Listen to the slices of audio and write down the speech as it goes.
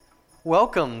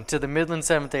Welcome to the Midland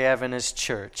Seventh-day Adventist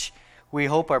Church. We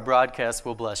hope our broadcast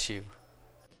will bless you.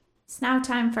 It's now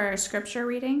time for our scripture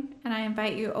reading, and I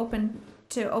invite you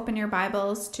to open your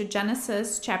Bibles to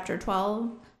Genesis chapter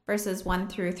 12, verses 1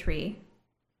 through 3.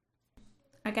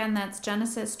 Again, that's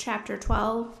Genesis chapter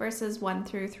 12, verses 1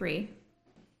 through 3.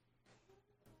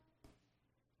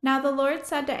 Now the Lord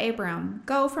said to Abram,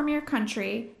 "Go from your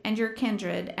country and your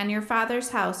kindred and your father's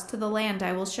house to the land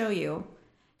I will show you.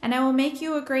 And I will make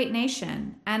you a great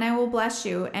nation, and I will bless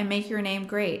you and make your name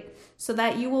great, so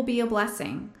that you will be a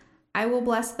blessing. I will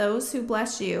bless those who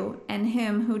bless you, and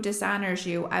him who dishonors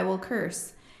you I will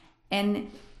curse.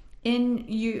 And in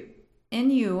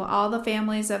you all the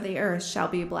families of the earth shall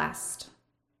be blessed."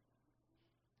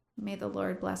 May the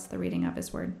Lord bless the reading of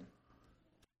his word.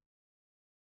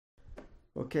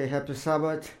 Okay, happy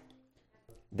Sabbath.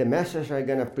 The message I'm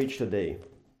gonna preach today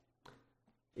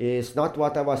is not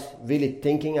what I was really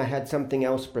thinking. I had something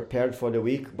else prepared for the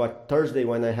week, but Thursday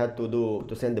when I had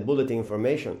to send the bulletin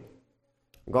information,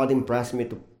 God impressed me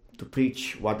to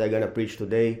preach what I'm gonna preach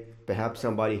today. Perhaps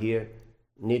somebody here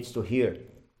needs to hear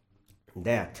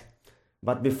that.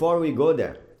 But before we go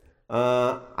there,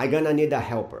 I'm gonna need a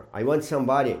helper. I want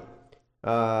somebody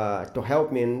to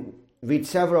help me and read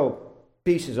several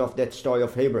pieces of that story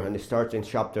of Abraham. It starts in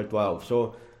chapter 12.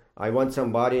 So I want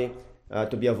somebody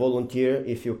to be a volunteer.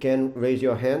 If you can, raise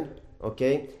your hand.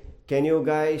 Okay, can you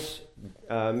guys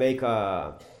make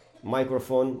a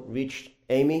microphone reach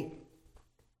Amy?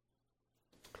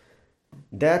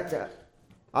 That,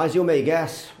 as you may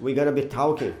guess, we're gonna be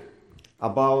talking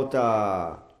about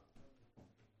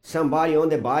somebody on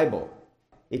the Bible.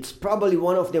 It's probably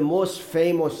one of the most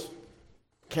famous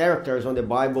characters on the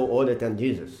Bible other than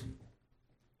Jesus.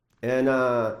 And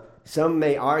some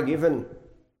may argue even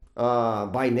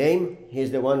by name,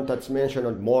 he's the one that's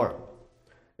mentioned more.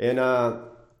 And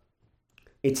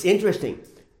it's interesting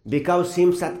because it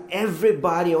seems that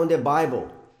everybody on the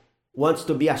Bible wants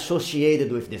to be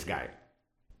associated with this guy.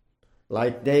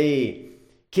 Like they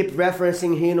keep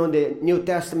referencing him on the New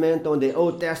Testament, on the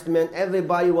Old Testament.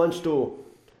 Everybody wants to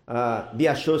be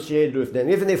associated with them.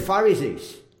 Even the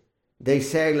Pharisees, they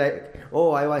say like,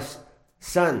 "Oh, I was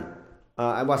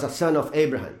a son of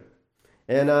Abraham."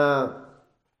 And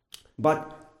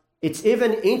but it's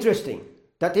even interesting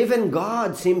that even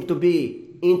God seemed to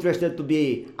be interested to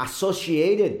be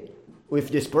associated with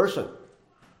this person.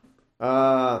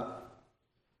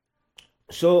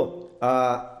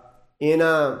 In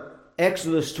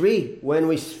Exodus 3, when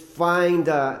we find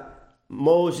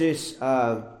Moses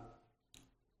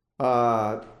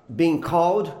being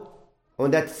called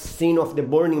on that scene of the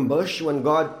burning bush, when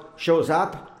God shows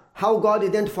up, how God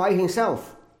identifies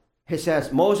himself. He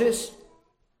says, "Moses,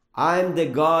 I'm the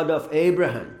God of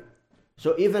Abraham."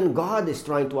 So even God is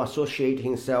trying to associate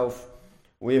himself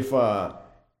with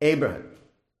Abraham.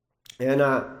 And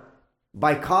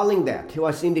by calling that, he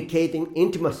was indicating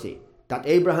intimacy, that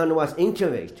Abraham was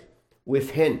intimate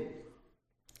with him.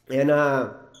 And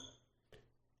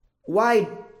why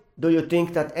do you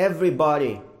think that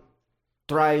everybody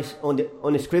tries on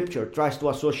the scripture, tries to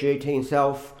associate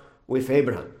himself with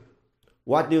Abraham?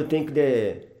 What do you think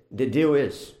the deal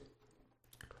is?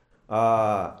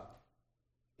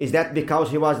 Is that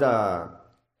because he was a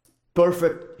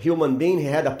perfect human being? He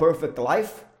had a perfect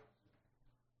life?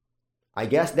 I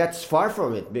guess that's far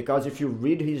from it, because if you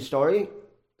read his story,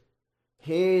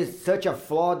 he is such a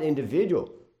flawed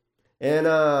individual. And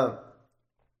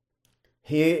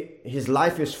his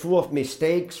life is full of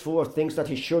mistakes, full of things that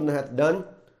he shouldn't have done.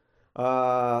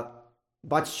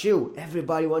 But still,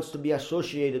 everybody wants to be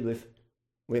associated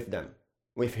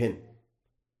with him.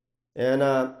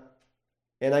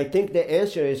 And I think the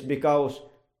answer is because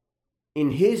in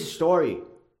his story,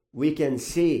 we can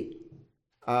see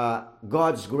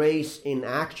God's grace in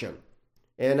action.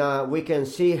 And we can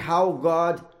see how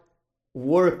God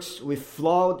works with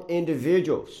flawed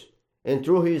individuals, and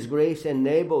through his grace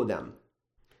enable them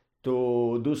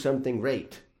to do something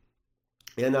great.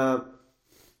 And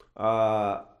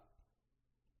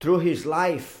through his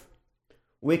life,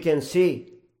 we can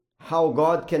see how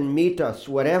God can meet us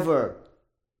wherever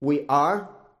we are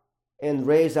and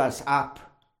raise us up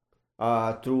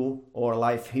through our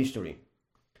life history.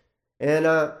 And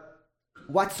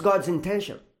what's God's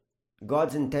intention?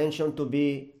 God's intention to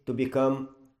become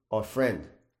our friend.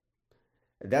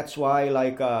 That's why,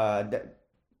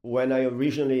 when I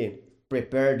originally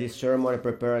prepared this sermon, I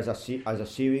prepared as a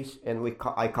series, and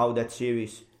I call that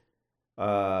series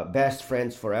Best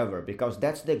Friends Forever, because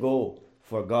that's the goal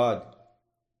for God,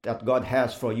 that God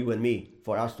has for you and me,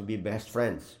 for us to be best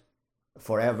friends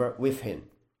forever with him.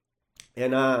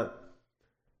 And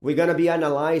we're going to be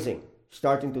analyzing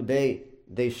starting today,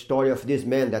 the story of this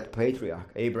man, that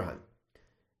patriarch, Abraham.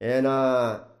 And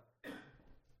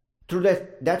through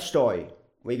that story,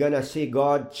 we're going to see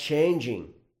God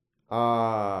changing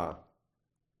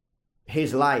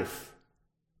his life.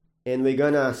 And we're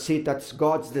going to see that's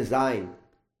God's design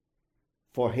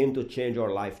for him to change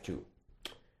our life too.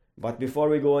 But before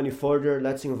we go any further,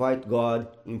 let's invite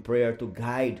God in prayer to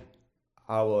guide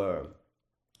our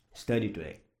study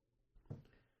today.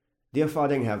 Dear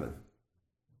Father in heaven,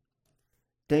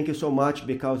 thank you so much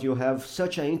because you have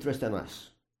such an interest in us.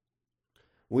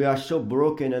 We are so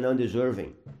broken and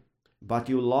undeserving, but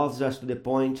you love us to the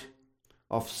point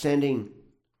of sending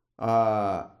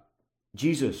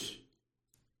Jesus,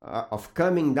 of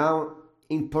coming down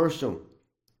in person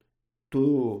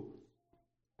to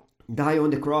die on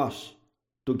the cross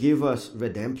to give us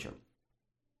redemption.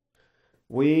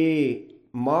 We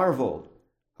marvel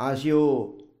as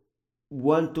you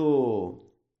want to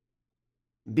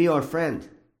be our friend.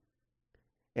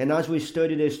 And as we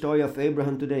study the story of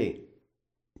Abraham today,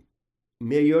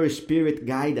 may your Spirit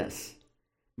guide us.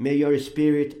 May your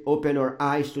Spirit open our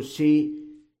eyes to see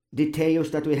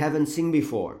details that we haven't seen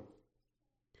before.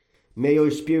 May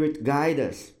your Spirit guide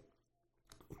us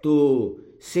to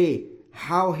see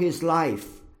how his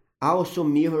life also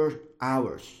mirrors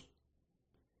ours,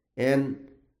 and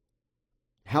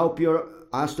help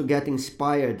us to get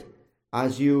inspired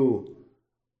as you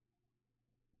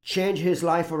change his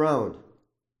life around.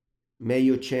 May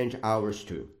you change ours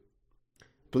too.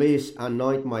 Please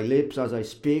anoint my lips as I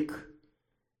speak.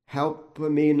 Help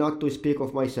me not to speak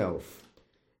of myself,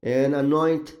 and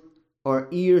anoint our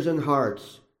ears and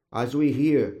hearts as we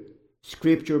hear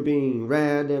Scripture being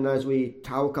read, and as we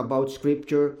talk about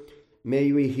Scripture,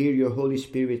 may we hear your Holy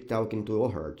Spirit talking to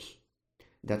our hearts.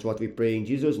 That's what we pray in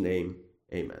Jesus' name.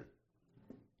 Amen.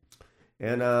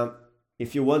 And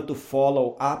if you want to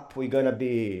follow up, we're going to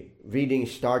be reading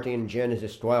starting in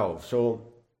Genesis 12.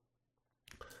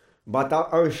 But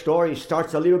our story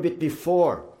starts a little bit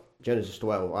before Genesis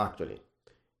 12, actually.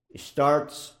 It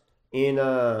starts in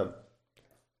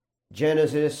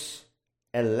Genesis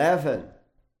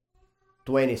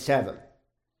 11:27.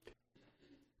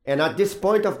 And at this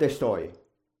point of the story,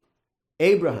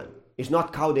 Abraham is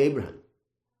not called Abraham.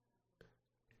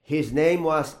 His name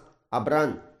was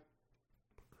Abram.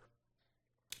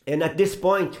 And at this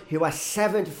point, he was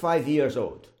 75 years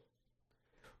old.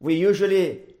 We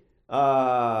usually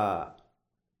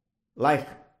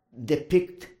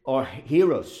depict our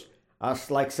heroes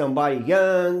as like somebody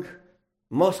young,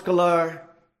 muscular,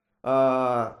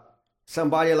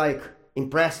 somebody like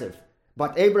impressive.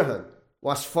 But Abraham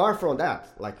was far from that.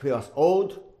 Like, he was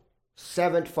old,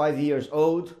 75 years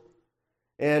old.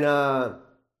 And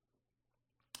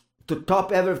to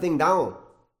top everything down,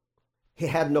 he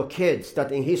had no kids.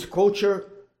 That in his culture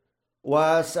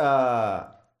was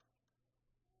a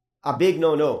big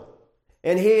no-no.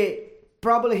 And he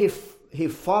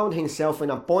found himself in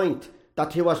a point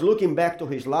that he was looking back to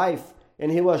his life and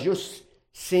he was just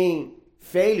seeing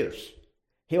failures.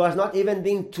 He was not even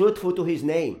being truthful to his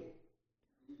name.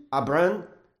 Abram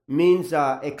means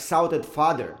exalted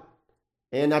father.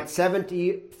 And at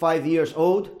 75 years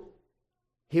old,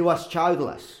 he was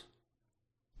childless.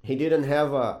 He didn't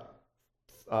have a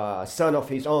son of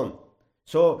his own.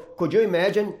 So could you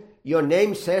imagine, your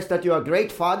name says that you're a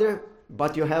great father,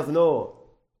 but you have no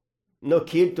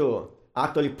kid to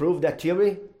actually prove that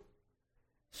theory?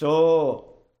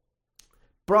 So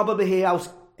probably he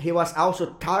was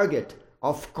also target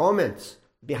of comments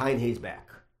behind his back.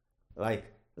 Like,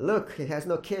 look, he has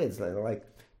no kids. Like,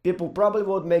 people probably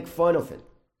would make fun of him.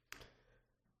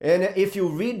 And if you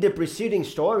read the preceding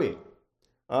story,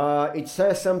 it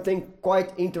says something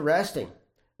quite interesting.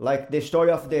 Like the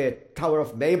story of the Tower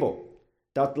of Babel.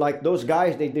 That like those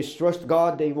guys, they distrust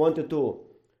God. They wanted to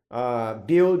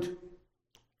build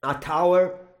a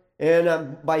tower.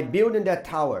 And by building that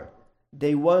tower,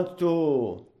 they want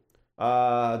to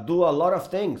do a lot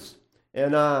of things.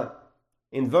 And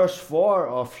in verse 4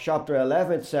 of chapter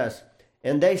 11 it says,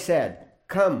 "And they said,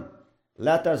 'Come,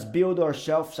 let us build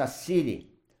ourselves a city,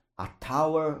 a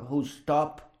tower whose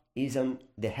top is in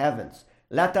the heavens.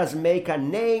 Let us make a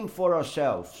name for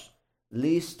ourselves,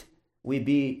 lest we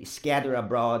be scattered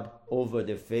abroad over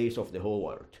the face of the whole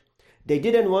world.'" They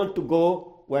didn't want to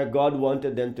go where God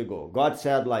wanted them to go. God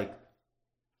said, like,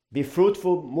 be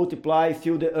fruitful, multiply,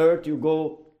 fill the earth. You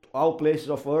go to all places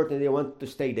of earth, and they want to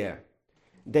stay there.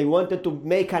 They wanted to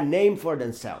make a name for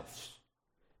themselves.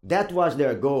 That was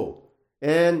their goal.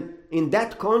 And in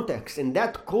that context, in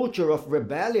that culture of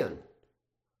rebellion,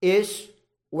 is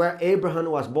where Abraham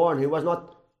was born. He was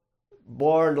not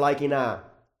born like in a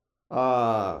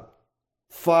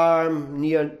farm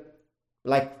near,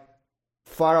 like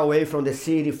far away from the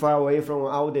city, far away from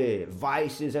all the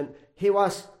vices, and he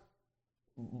was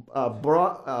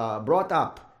brought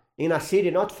up in a city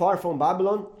not far from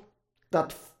Babylon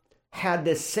that had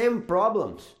the same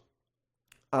problems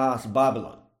as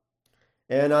Babylon.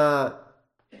 And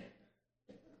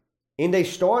in the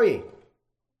story,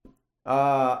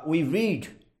 we read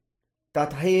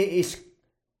that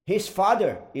his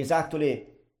father is actually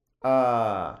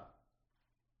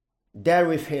there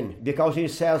with him, because he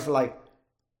says, like,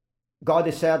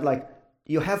 God said, like,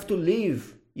 you have to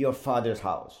leave your father's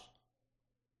house.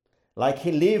 Like,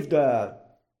 he lived in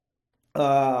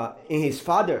his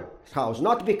father's house,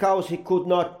 not because he could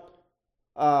not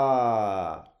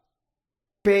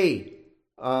pay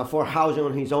for housing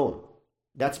on his own.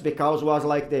 That's because it was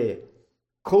like the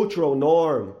cultural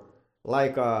norm,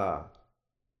 like at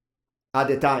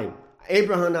the time.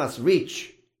 Abraham was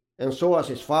rich, and so was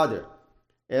his father,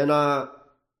 and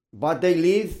but they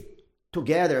live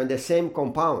together in the same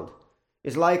compound.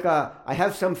 It's like I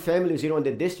have some families here in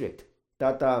the district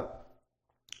that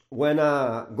when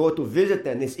I go to visit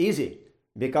them, it's easy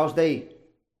because they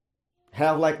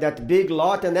have like that big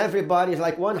lot and everybody is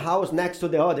like one house next to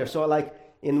the other. So like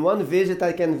in one visit,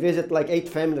 I can visit like 8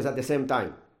 families at the same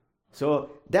time.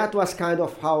 So that was kind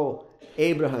of how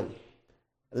Abraham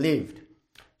lived.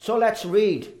 So let's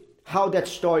read how that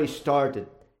story started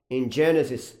in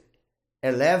Genesis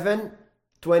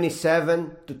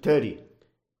 11:27 to 30.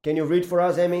 Can you read for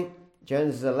us, Amy?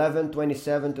 Genesis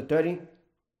 11:27 to 30.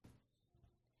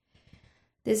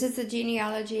 This is the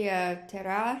genealogy of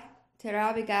Terah.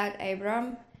 Terah begat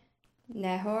Abram,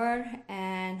 Nahor,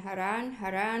 and Haran.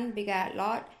 Haran begat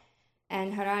Lot,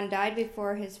 and Haran died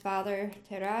before his father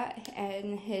Terah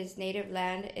in his native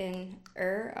land in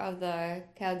Ur of the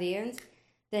Chaldeans.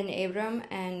 Then Abram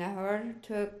and Nahor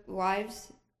took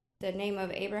wives. The name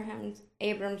of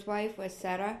Abram's wife was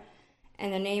Sarah,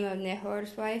 and the name of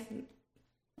Nahor's wife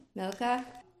Milcah,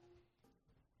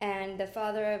 and the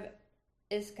father of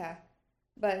Iscah.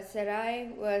 But Sarai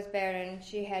was barren,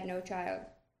 she had no child.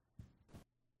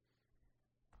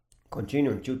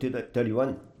 Continue to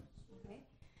 31. Okay.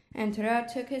 And Terah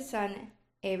took his son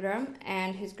Abram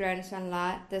and his grandson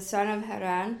Lot, the son of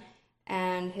Haran,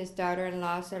 and his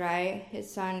daughter-in-law Sarai,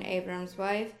 his son Abram's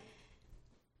wife,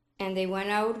 and they went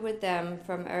out with them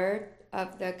from Ur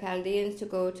of the Chaldeans to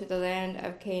go to the land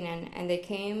of Canaan, and they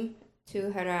came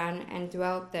to Haran and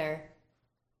dwelt there.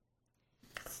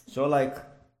 So like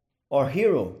our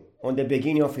hero, on the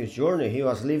beginning of his journey, he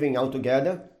was living all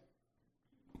together.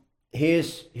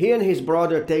 He and his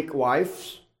brother take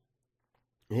wives.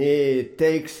 He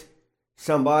takes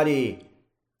somebody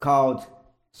called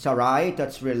Sarai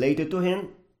that's related to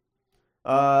him.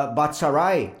 But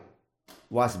Sarai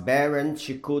was barren.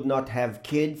 She could not have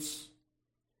kids.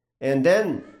 And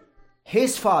then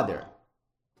his father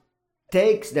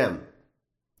takes them,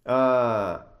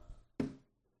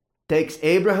 takes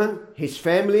Abraham, his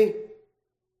family,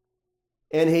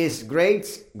 and his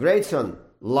great-son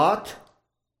Lot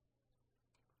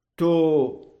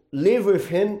to live with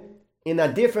him in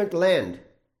a different land.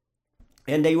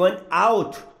 And they went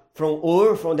out from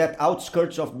Ur, from that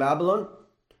outskirts of Babylon,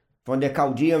 from the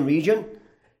Chaldean region,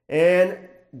 and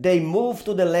they moved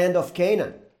to the land of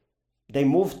Canaan. They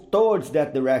moved towards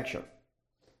that direction.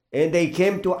 And they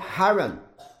came to Haran,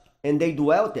 and they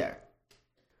dwelt there.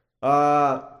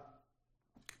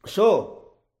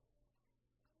 So,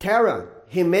 Terah,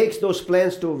 he makes those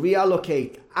plans to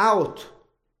reallocate out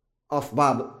of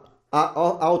Babylon,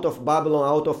 out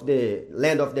of the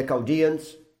land of the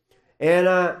Chaldeans.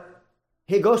 And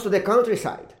he goes to the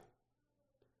countryside.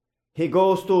 He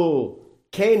goes to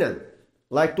Canaan,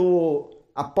 like to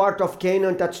a part of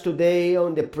Canaan that's today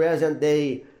on the present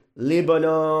day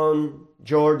Lebanon,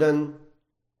 Jordan.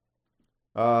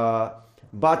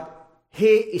 But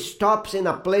he stops in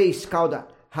a place called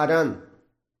Haran.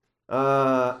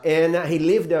 And he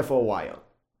lived there for a while.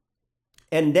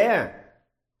 And there,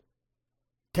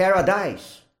 Terah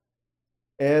dies.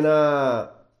 And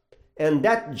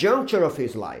that juncture of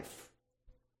his life,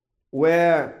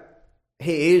 where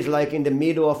he is like in the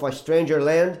middle of a stranger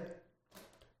land,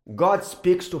 God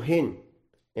speaks to him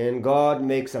and God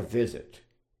makes a visit.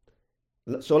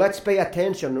 So let's pay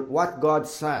attention to what God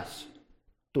says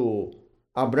to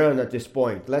Abram at this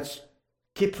point. Let's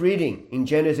keep reading in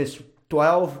Genesis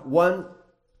 12:1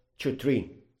 to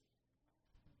 3.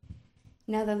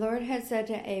 Now the Lord had said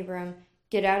to Abram,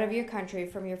 "Get out of your country,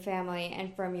 from your family,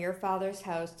 and from your father's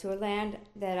house to a land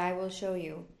that I will show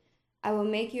you. I will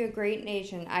make you a great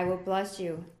nation. I will bless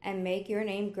you and make your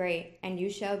name great, and you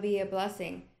shall be a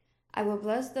blessing. I will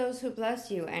bless those who bless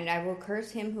you, and I will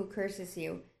curse him who curses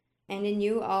you. And in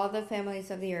you all the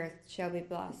families of the earth shall be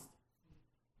blessed.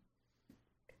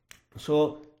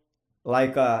 So,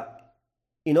 like,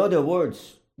 in other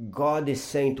words, God is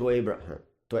saying to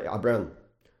Abraham,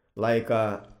 like,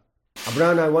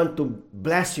 Abraham, I want to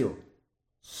bless you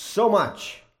so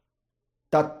much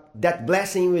that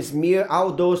blessing is mere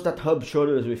all those that rub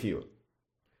shoulders with you.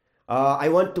 I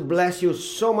want to bless you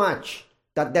so much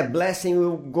that blessing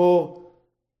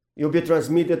you'll be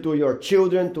transmitted to your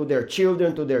children, to their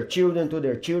children, to their children, to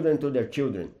their children, to their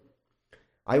children.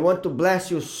 I want to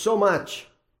bless you so much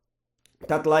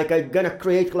that like I'm gonna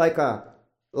create like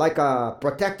a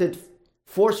protected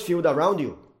force field around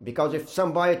you. Because if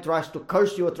somebody tries to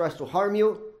curse you or tries to harm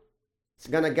you, it's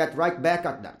gonna get right back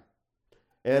at them.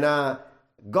 And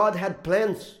God had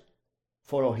plans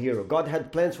for our hero. God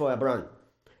had plans for Abraham.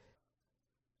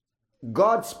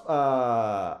 God's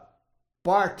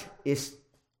part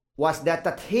was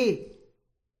that he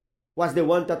was the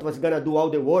one that was gonna do all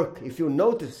the work. If you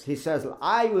notice, he says,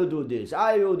 I will do this,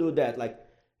 I will do that. Like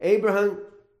Abraham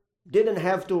didn't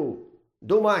have to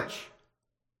do much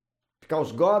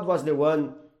because God was the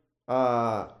one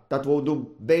that will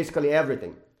do basically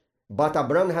everything. But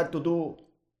Abraham had to do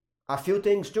a few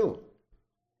things too.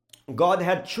 God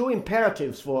had two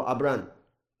imperatives for Abraham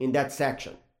in that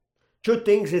section. Two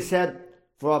things he said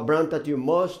for Abraham that you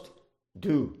must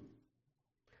do.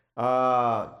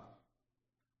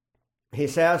 He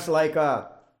says like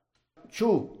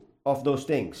two of those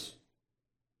things.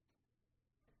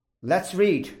 Let's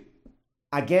read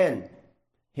again.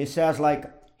 He says like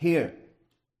here,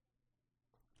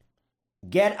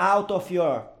 get out of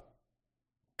your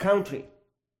country,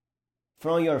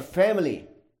 from your family,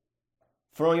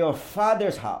 from your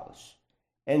father's house,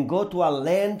 and go to a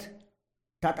land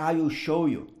that I will show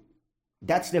you.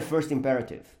 That's the first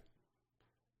imperative.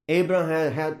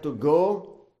 Abraham had to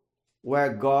go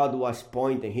where God was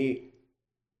pointing. He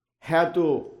had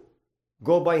to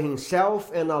go by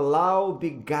himself and be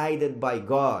guided by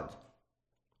God.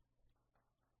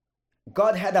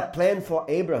 God had a plan for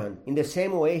Abraham in the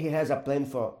same way he has a plan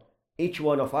for each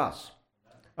one of us.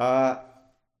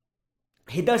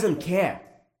 He doesn't care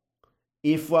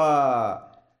if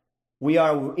we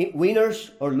are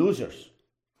winners or losers.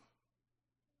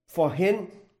 For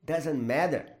him, doesn't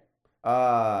matter.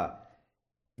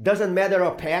 Doesn't matter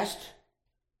our past.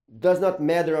 Does not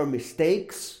matter our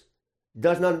mistakes.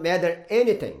 Does not matter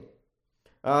anything.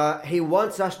 He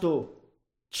wants us to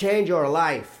change our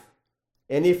life.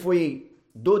 And if we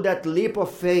do that leap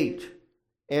of faith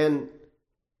and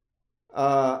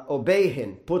obey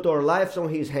him, put our lives on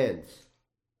his hands,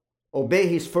 obey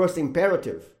his first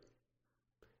imperative,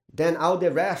 then all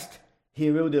the rest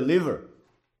he will deliver.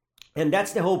 And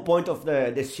that's the whole point of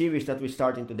the series that we're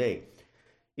starting today,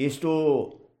 is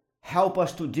to help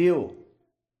us to deal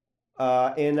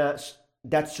in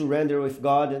that surrender with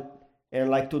God and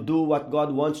like to do what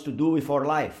God wants to do with our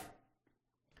life.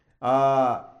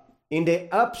 In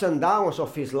the ups and downs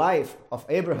of his life, of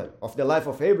Abraham, of the life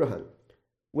of Abraham,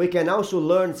 we can also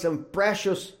learn some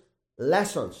precious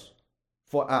lessons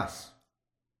for us.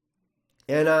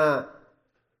 And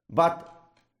but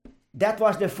that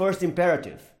was the first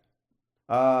imperative.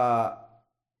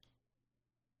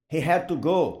 He had to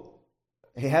go.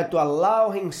 He had to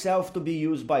allow himself to be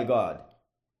used by God.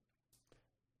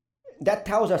 That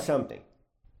tells us something.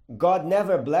 God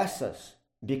never blesses us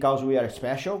because we are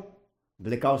special,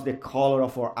 because the color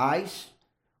of our eyes,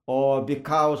 or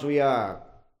because we are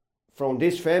from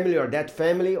this family or that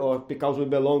family, or because we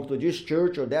belong to this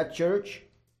church or that church.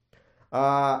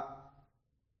 God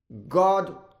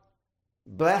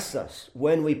blesses us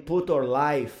when we put our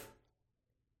life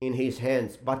in his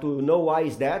hands. But we know why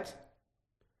is that?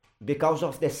 Because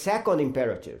of the second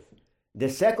imperative. The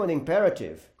second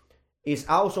imperative is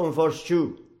also in verse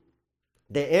 2.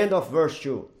 The end of verse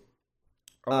 2.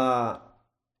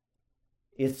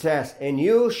 It says, and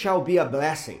you shall be a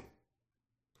blessing.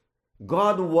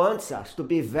 God wants us to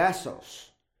be vessels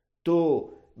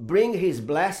to bring his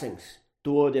blessings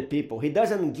to other people. He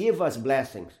doesn't give us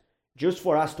blessings just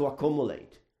for us to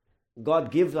accumulate.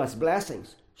 God gives us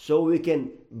blessings so we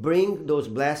can bring those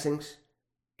blessings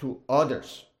to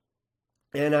others.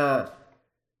 And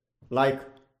like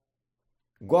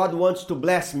God wants to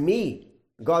bless me,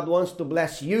 God wants to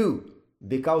bless you,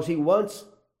 because he wants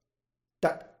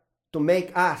to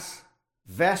make us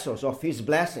vessels of his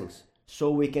blessings so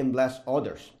we can bless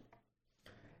others.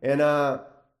 And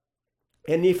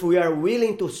if we are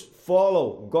willing to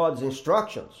follow God's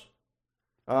instructions,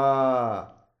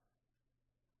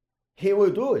 he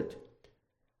will do it.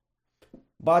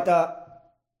 But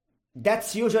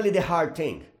that's usually the hard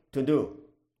thing. to do.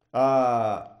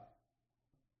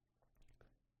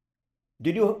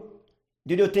 Did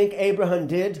you think Abraham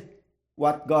did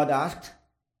what God asked?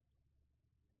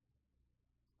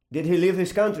 Did he leave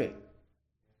his country?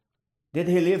 Did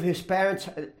he leave his parents,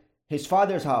 his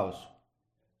father's house?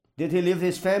 Did he leave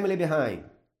his family behind?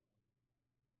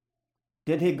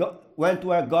 Did he went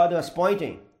where God was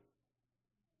pointing?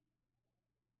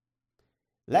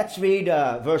 Let's read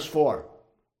verse 4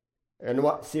 and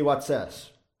see what it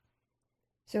says.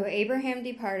 So Abraham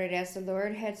departed as the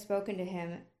Lord had spoken to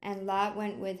him, and Lot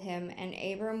went with him, and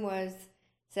Abram was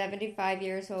 75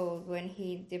 years old when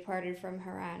he departed from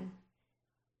Haran.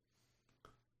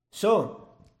 So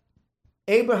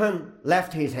Abraham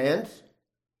left his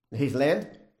land.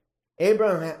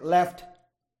 Abraham left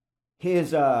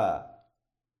his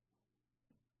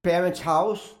parents'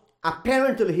 house.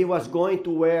 Apparently he was going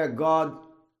to where God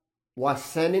was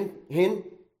sending him.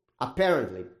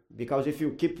 Apparently, because if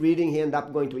you keep reading, he ended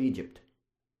up going to Egypt,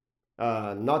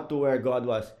 not to where God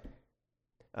was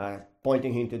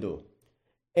pointing him to do.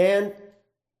 And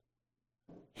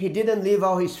he didn't leave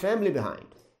all his family behind.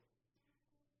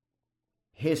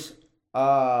 His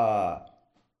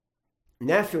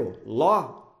nephew,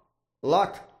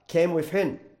 Lot, came with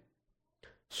him.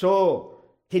 So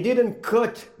he didn't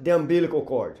cut the umbilical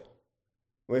cord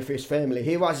with his family.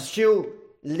 He was still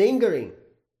lingering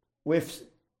with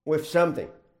something.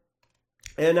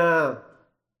 And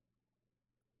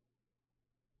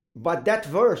but that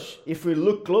verse, if we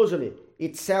look closely,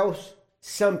 it tells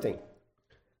something.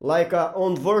 Like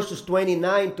on verses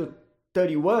 29 to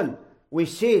 31, we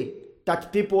see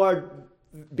that people are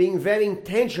being very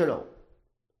intentional.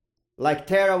 Like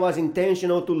Terah was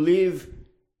intentional to leave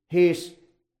his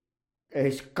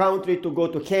country to go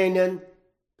to Canaan.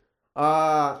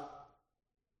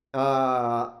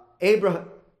 Abraham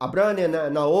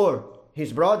and Nahor,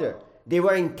 his brother, they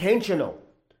were intentional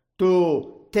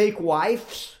to take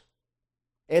wives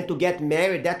and to get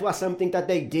married. That was something that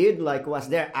they did, like was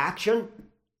their action.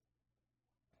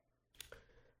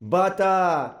 But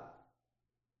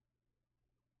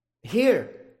here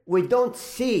we don't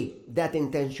see that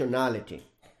intentionality.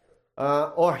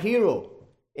 Our hero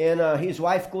and his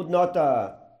wife could not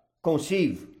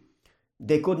conceive.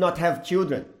 They could not have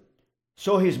children.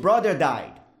 So his brother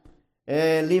died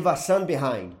and leave a son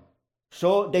behind.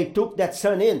 So they took that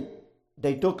son in.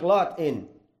 They took Lot in.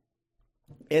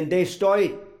 And the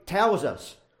story tells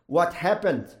us what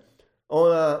happened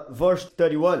on verse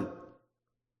 31.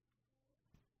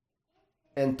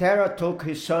 And Terah took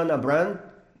his son Abram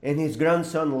and his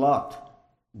grandson Lot,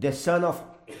 the son of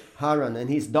Haran, and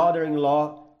his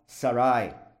daughter-in-law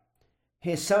Sarai,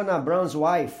 his son Abram's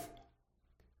wife,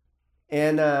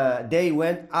 and they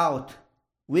went out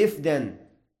with them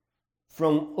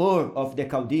from Ur of the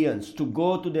Chaldeans to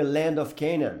go to the land of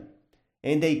Canaan.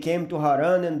 And they came to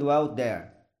Haran and dwelt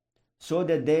there. So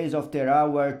the days of Terah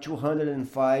were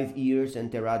 205 years, and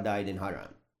Terah died in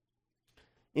Haran.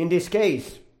 In this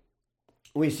case,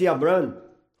 we see Abram.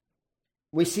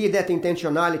 We see that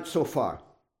intentionality so far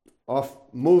of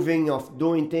moving, of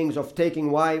doing things, of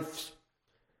taking wives.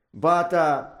 But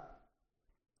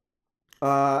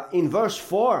in verse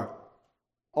 4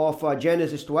 of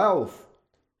Genesis 12,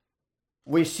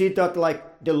 we see that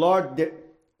like the Lord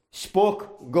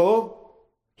spoke, go.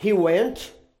 He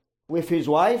went with his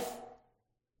wife.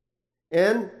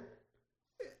 And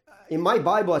in my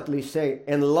Bible at least say,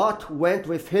 and Lot went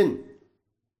with him.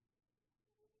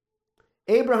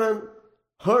 Abraham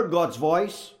heard God's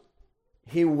voice.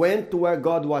 He went to where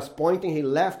God was pointing. He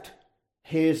left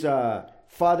his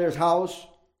father's house.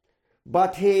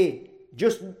 But he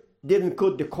just didn't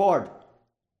cut the cord.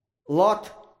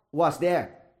 Lot was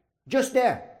there. Just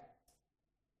there.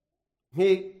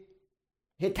 He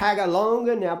tagged along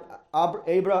and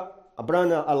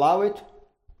Abraham allowed it.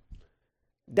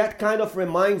 That kind of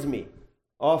reminds me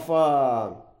of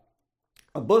a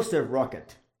booster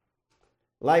rocket.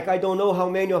 Like, I don't know how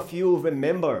many of you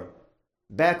remember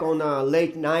back on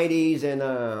late 90s and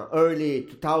early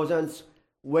 2000s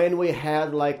when we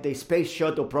had like the space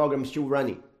shuttle program still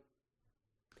running.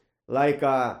 Like,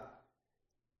 and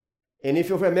if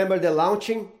you remember the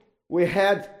launching, we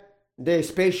had the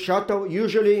space shuttle.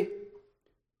 Usually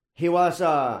he was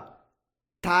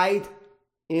tied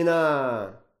in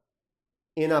a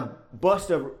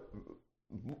booster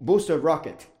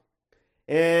rocket.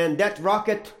 And that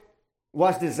rocket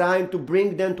was designed to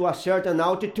bring them to a certain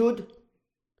altitude,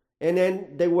 and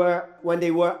then when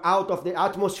they were out of the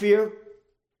atmosphere,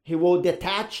 he was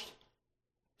detached,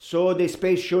 so the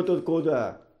space shuttle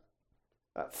could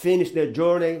finish their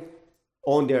journey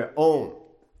on their own.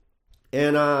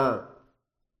 And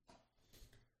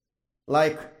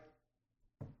like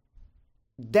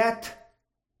that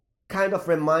kind of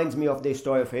reminds me of the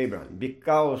story of Abraham,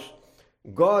 because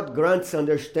God grants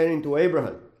understanding to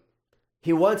Abraham.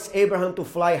 He wants Abraham to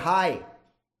fly high,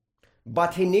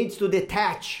 but he needs to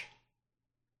detach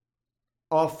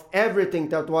of everything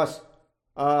that was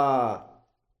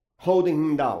holding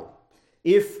him down.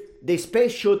 If the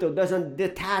space shuttle doesn't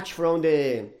detach from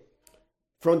the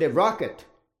rocket,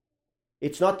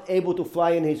 it's not able to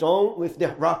fly on its own with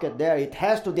the rocket there. It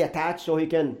has to detach so he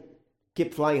can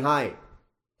keep flying high.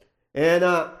 And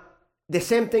the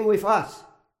same thing with us.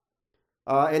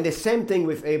 And the same thing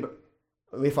with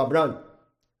Abraham.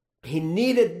 He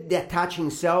needed to attach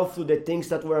himself to the things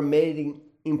that were made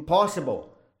impossible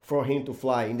for him to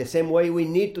fly. In the same way, we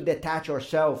need to detach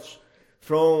ourselves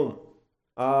from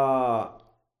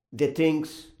the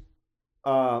things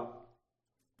are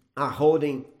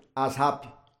holding us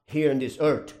up here on this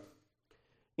earth.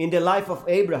 In the life of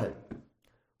Abraham,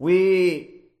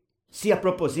 we see a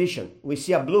proposition, we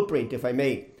see a blueprint, if I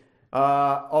may,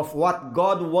 of what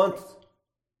God wants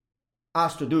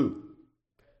us to do.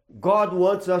 God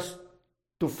wants us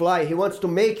to fly. He wants to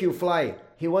make you fly.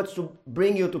 He wants to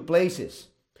bring you to places.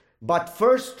 But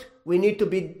first, we need to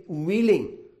be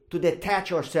willing to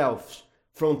detach ourselves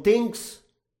from things,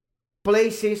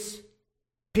 places,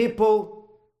 people,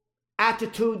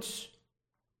 attitudes,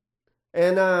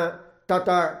 and that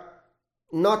are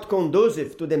not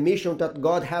conducive to the mission that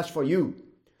God has for you.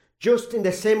 Just in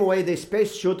the same way the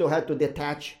space shuttle had to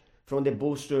detach from the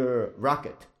booster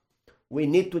rocket. We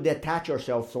need to detach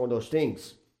ourselves from those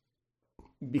things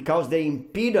because they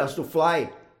impede us to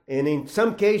fly, and in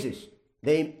some cases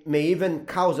they may even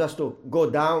cause us to go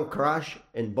down, crash,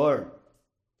 and burn.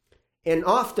 And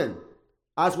often,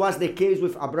 as was the case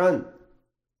with Abraham,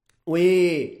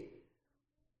 we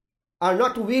are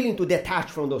not willing to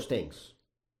detach from those things.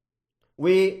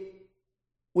 We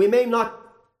may not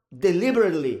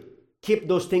deliberately keep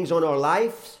those things on our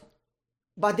lives,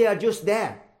 but they are just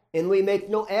there, and we make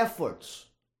no efforts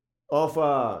of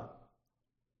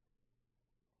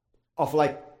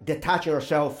like detaching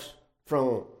ourselves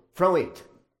from it.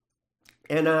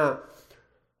 And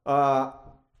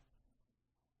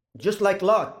just like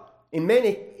Lot, in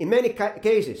many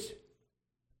cases,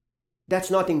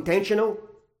 that's not intentional.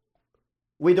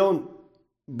 We don't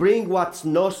bring what's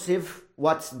nocive,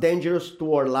 what's dangerous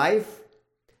to our life,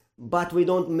 but we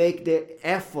don't make the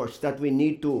efforts that we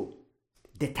need to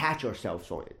detach ourselves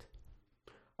from it.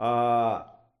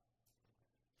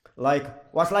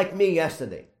 Was like me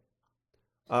yesterday.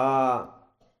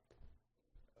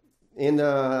 In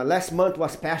last month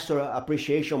was Pastor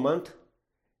Appreciation Month,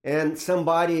 and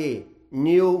somebody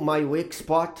knew my weak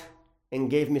spot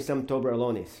and gave me some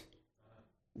Toblerones.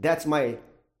 That's my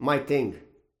thing.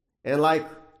 And like,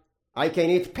 I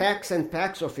can eat packs and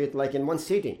packs of it like in one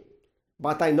sitting.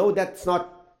 But I know that's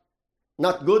not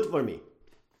good for me.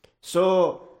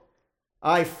 So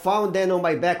I found them on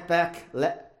my backpack.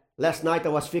 Last night I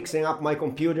was fixing up my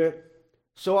computer.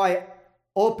 So I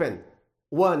opened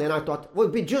one and I thought, it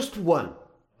would be just one.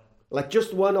 Like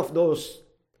just one of those,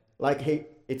 like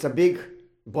it's a big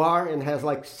bar and has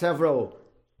like several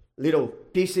little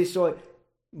pieces. So I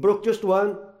broke just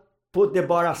one, put the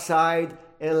bar aside,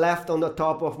 and left on the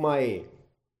top of my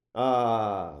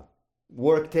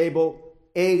work table.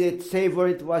 Ate it,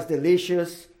 savored it, was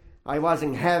delicious. I was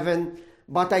in heaven,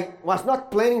 but I was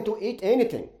not planning to eat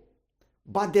anything.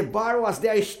 But the bar was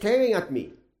there staring at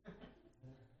me,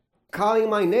 calling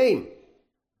my name.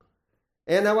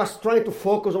 And I was trying to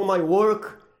focus on my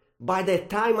work. By the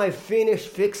time I finished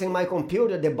fixing my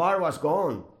computer, the bar was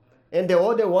gone. And the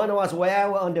other one was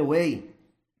well on the way.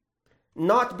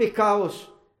 Not because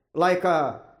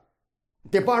the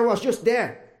bar was just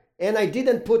there, and I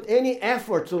didn't put any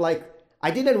effort to I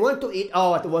didn't want to eat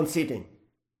all at one sitting,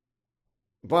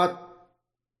 but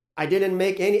I didn't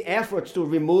make any efforts to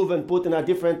remove and put in a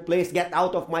different place, get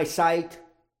out of my sight.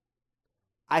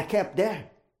 I kept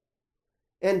there.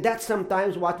 And that's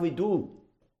sometimes what we do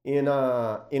in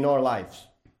our lives.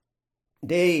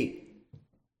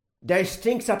 There's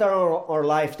things that are in our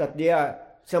lives that they are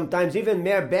sometimes even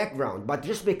mere background, but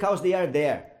just because they are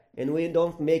there, and we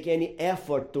don't make any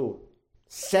effort to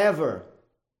sever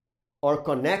our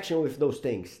connection with those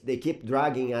things, they keep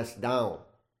dragging us down.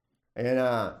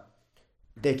 And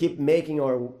they keep making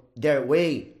their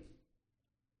way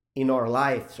in our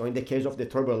life. So in the case of the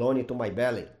Toblerone, to my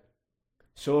belly.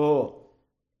 So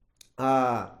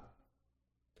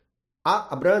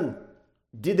Abraham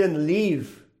didn't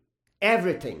leave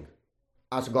everything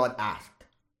as God asked.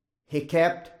 He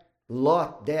kept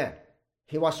Lot there.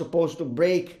 He was supposed to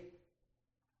break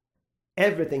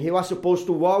everything. He was supposed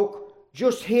to walk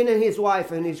just him and his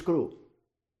wife and his crew.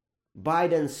 by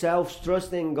themselves,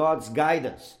 trusting in God's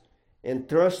guidance and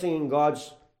trusting in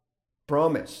God's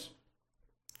promise.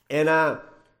 And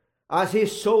as he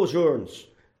sojourns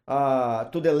to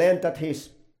the land that he's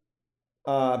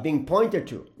being pointed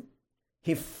to,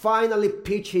 he finally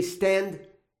pitched his tent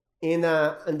in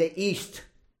the east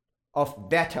of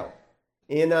Bethel,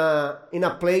 in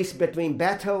a place between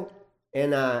Bethel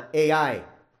and Ai.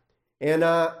 And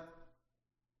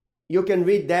you can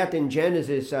read that in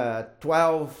Genesis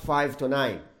 12, 5 to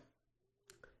 9.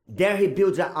 There he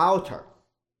builds an altar,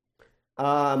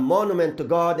 a monument to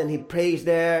God, and he prays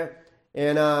there,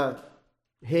 and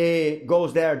he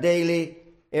goes there daily,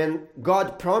 and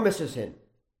God promises him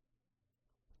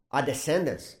a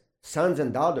descendants, sons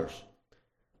and daughters.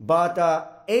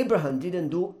 But Abraham didn't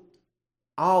do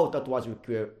all that was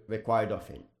required of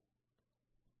him.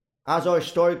 As our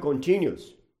story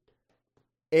continues,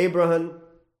 Abraham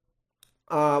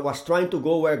was trying to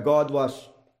go where God was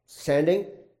sending,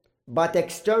 but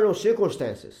external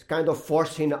circumstances kind of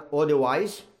forced him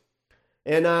otherwise.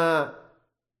 And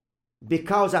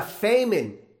because a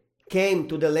famine came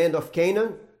to the land of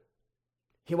Canaan,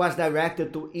 he was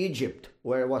directed to Egypt,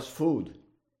 where there was food.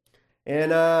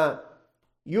 And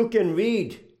you can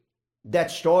read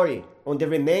that story on the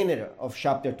remainder of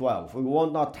chapter 12. We will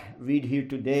not read here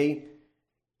today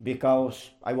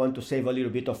because I want to save a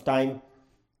little bit of time.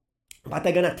 But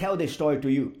I'm going to tell the story to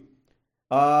you.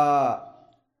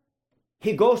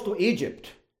 He goes to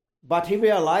Egypt, but he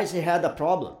realized he had a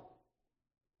problem.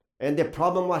 And the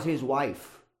problem was his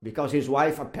wife, because his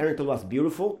wife apparently was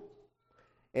beautiful.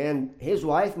 And his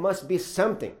wife must be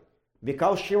something,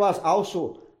 because she was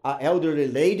also an elderly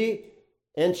lady,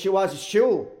 and she was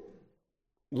still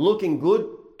looking good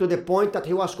to the point that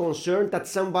he was concerned that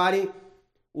somebody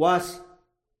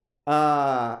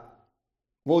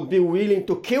would be willing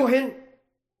to kill him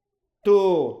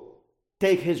to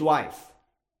take his wife.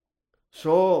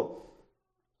 So,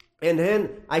 and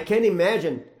then I can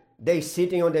imagine they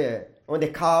sitting on the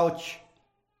couch.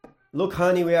 Look,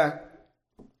 honey, we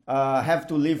have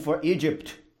to leave for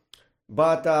Egypt,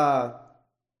 but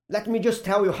let me just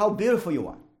tell you how beautiful you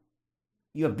are.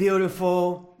 You're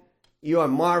beautiful. You are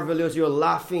marvelous. You're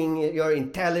laughing. You're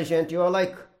intelligent. You're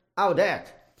like all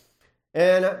that.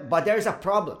 But there's a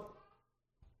problem.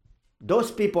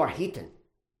 Those people are hidden.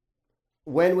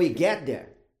 When we get there,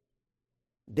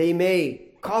 they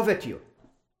may covet you,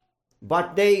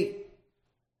 but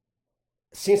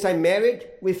since I'm married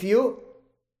with you,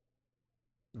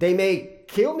 they may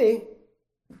kill me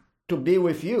to be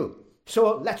with you.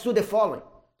 So let's do the following.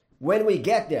 When we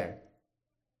get there,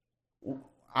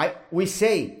 we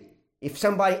say, if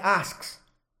somebody asks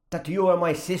that you are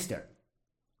my sister,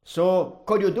 so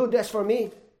could you do this for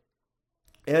me?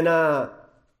 And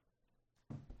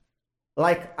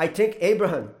I think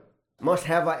Abraham must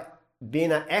have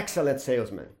been an excellent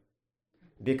salesman,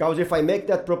 because if I make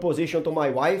that proposition to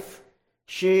my wife,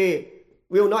 she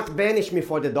will not banish me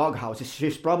for the doghouse.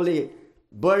 She's probably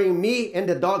burying me and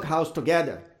the doghouse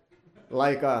together.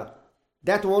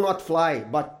 That will not fly.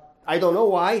 But I don't know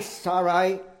why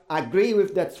Sarai agreed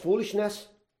with that foolishness,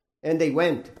 and they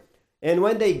went. And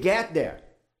when they get there,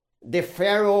 the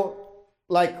Pharaoh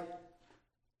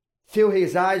fill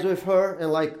his eyes with her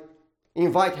and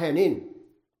invite her in.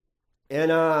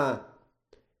 And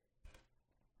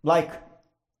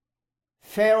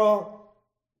Pharaoh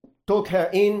took her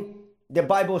in. The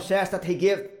Bible says that he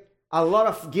gave a lot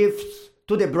of gifts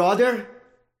to the brother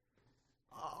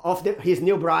of his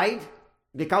new bride,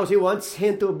 because he wants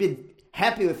him to be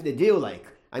happy with the deal.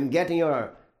 I'm getting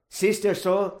your sister,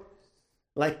 so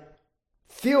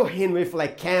fill him with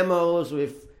camels,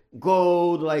 with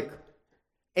gold.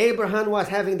 Abraham was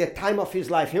having the time of his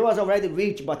life. He was already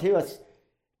rich, but he was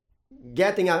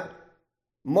getting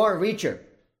more richer.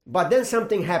 But then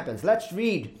something happens. Let's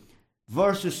read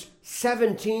verses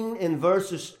 17 and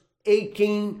verses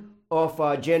 18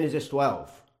 of Genesis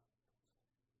 12.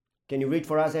 Can you read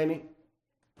for us, Amy?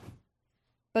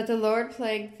 But the Lord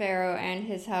plagued Pharaoh and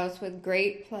his house with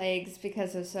great plagues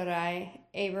because of Sarai,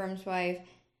 Abram's wife.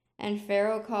 And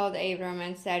Pharaoh called Abram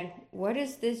and said, "What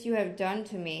is this you have done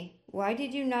to me? Why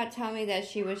did you not tell me that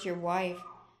she was your wife?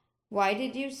 Why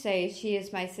did you say, 'She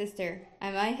is my sister'?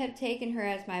 I might have taken her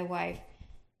as my wife.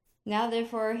 Now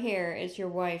therefore here is your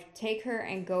wife. Take her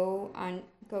and go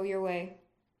your way."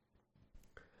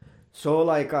 So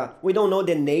we don't know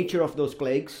the nature of those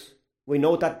plagues. We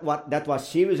know that that was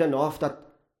serious enough that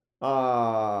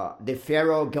the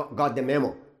Pharaoh got the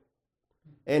memo.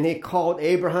 And he called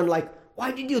Abraham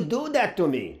 "Why did you do that to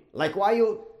me? Why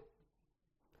you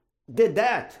did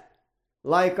that?"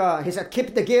 He said,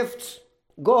 "Keep the gifts,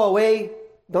 go away,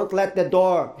 Don't let the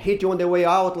door hit you on the way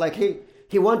out. Like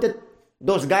he wanted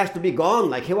those guys to be gone.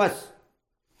 Like he was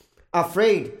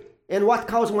afraid. And what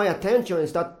caused my attention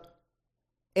is that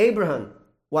Abraham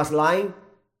was lying.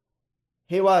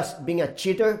 He was being a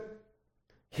cheater.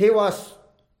 He was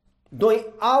doing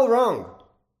all wrong.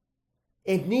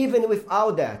 And even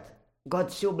without that,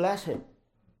 God still blessed him.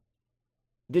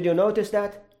 Did you notice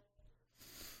that?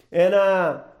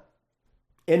 And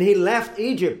he left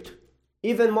Egypt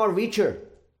even more richer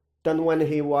than when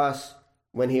he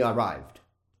arrived.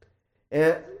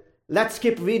 And let's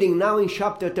keep reading now in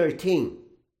chapter 13.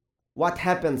 What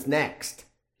happens next?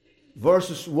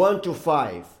 Verses 1 to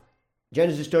 5.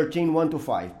 Genesis 13, 1 to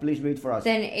 5. Please read for us.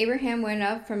 Then Abraham went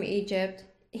up from Egypt,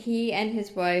 he and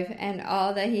his wife, and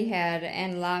all that he had,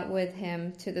 and Lot with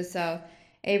him to the south.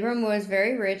 Abram was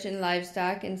very rich in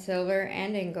livestock, in silver,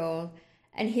 and in gold.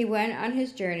 And he went on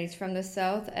his journeys from the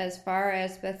south as far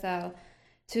as Bethel,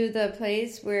 to the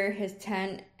place where his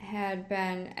tent had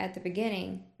been at the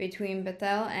beginning, between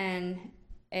Bethel and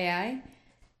Ai,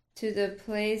 to the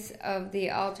place of the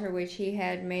altar which he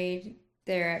had made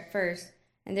there at first.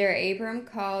 And there Abram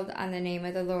called on the name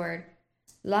of the Lord.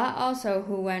 Lot also,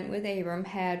 who went with Abram,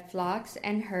 had flocks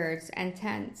and herds and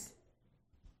tents.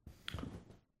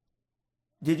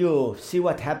 Did you see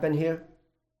what happened here?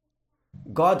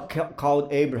 God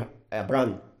called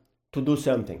Abram to do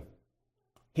something.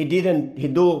 He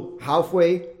do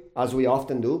halfway, as we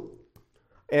often do.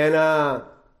 And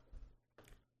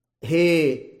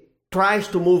he tries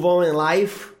to move on in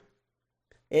life,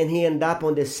 and he ends up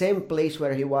on the same place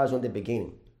where he was on the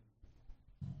beginning.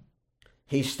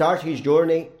 He starts his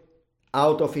journey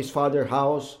out of his father's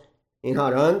house in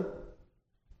Haran,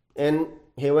 and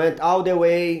he went all the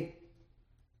way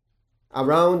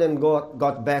around and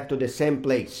got back to the same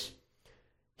place.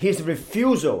 His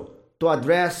refusal to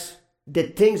address the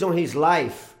things on his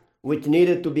life which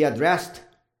needed to be addressed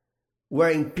were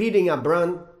impeding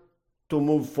Abram to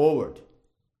move forward.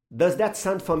 Does that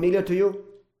sound familiar to you?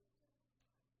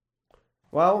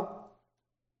 Well,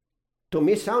 to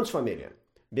me sounds familiar,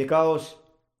 because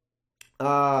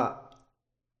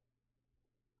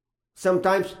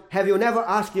sometimes, have you never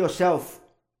asked yourself,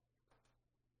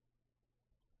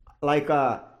 like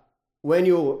when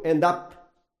you end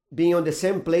up being on the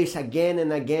same place again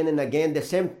and again and again, the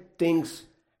same things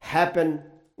happen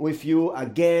with you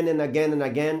again and again and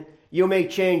again. You may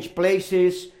change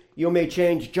places, you may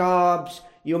change jobs,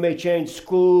 you may change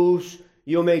schools,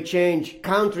 you may change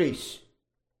countries,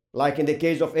 like in the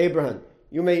case of Abraham.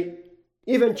 You may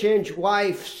even change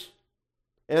wives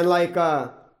and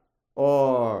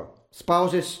or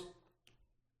spouses,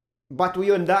 but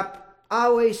we end up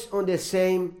always on the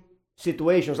same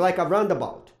situations, like a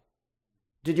roundabout.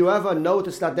 Did you ever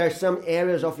notice that there's some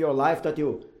areas of your life that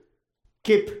you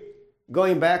keep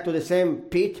going back to the same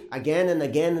pit again and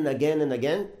again and again and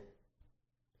again?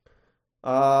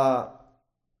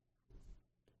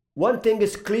 One thing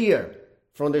is clear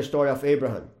from the story of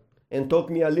Abraham, and took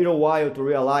me a little while to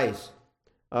realize,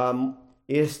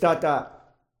 is that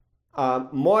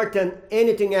more than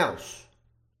anything else,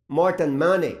 more than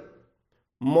money,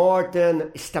 more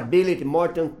than stability, more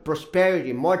than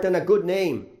prosperity, more than a good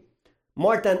name,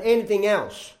 more than anything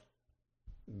else,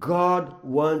 God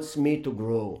wants me to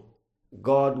grow.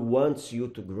 God wants you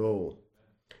to grow.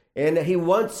 And He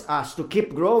wants us to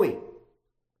keep growing.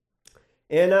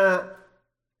 And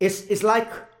it's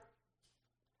like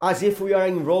as if we are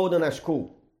enrolled in a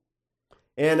school.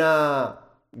 And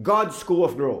God's school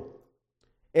of growth.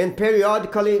 And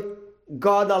periodically,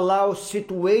 God allows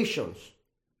situations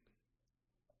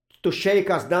to shake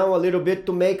us down a little bit,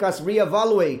 to make us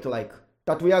reevaluate, like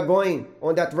that we are going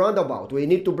on that roundabout. We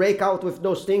need to break out with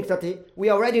those things that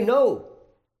we already know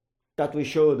that we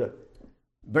should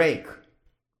break.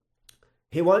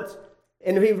 He wants,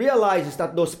 and He realizes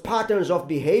that those patterns of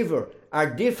behavior are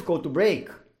difficult to break.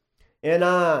 And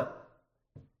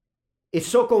it's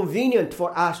so convenient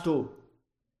for us to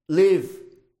leave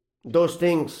those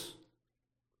things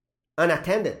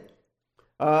unattended.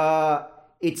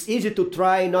 It's easy to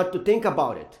try not to think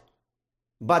about it.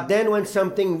 But then when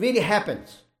something really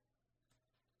happens,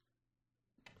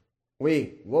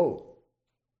 we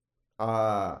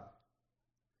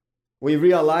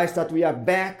realize that we are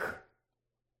back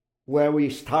where we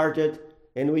started,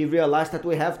 and we realize that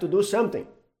we have to do something.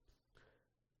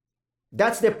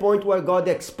 That's the point where God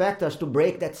expects us to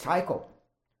break that cycle.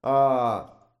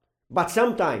 But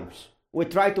sometimes we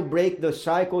try to break the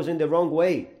cycles in the wrong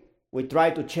way. We try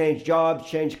to change jobs,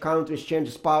 change countries, change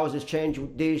spouses, change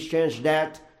this, change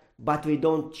that, but we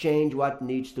don't change what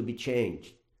needs to be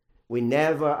changed. We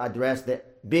never address the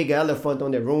big elephant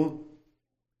in the room.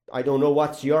 I don't know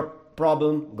what's your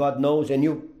problem, God knows,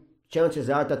 and chances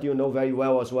are that you know very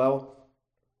well as well.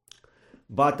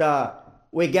 But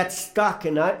we get stuck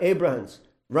in Abraham's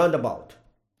roundabout.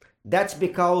 That's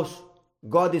because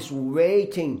God is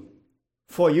waiting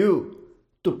for you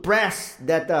to press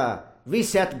that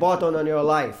reset button on your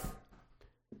life.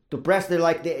 To press the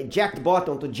eject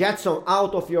button, to jetson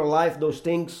out of your life those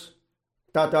things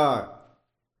that are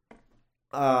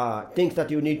things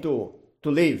that you need to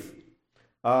leave.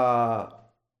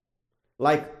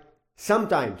 Like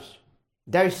sometimes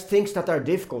there's things that are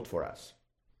difficult for us.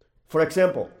 For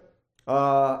example,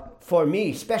 for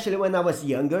me, especially when I was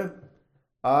younger,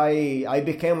 I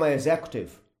became an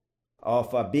executive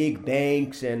of big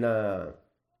banks and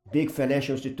big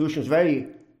financial institutions very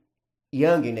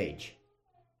young in age.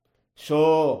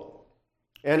 So,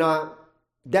 and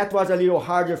that was a little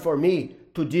harder for me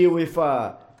to deal with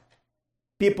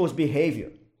people's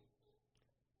behavior.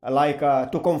 Like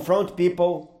to confront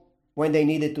people when they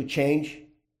needed to change.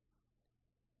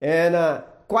 And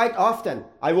quite often,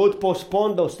 I would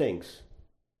postpone those things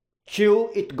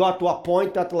till it got to a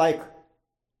point that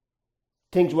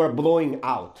things were blowing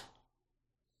out.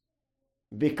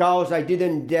 Because I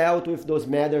didn't dealt with those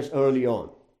matters early on.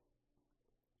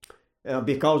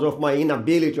 Because of my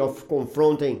inability of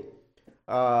confronting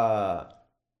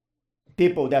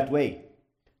people that way.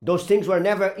 Those things were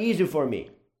never easy for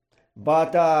me.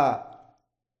 But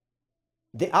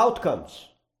the outcomes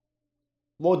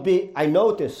would be, I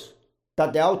noticed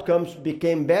that the outcomes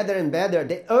became better and better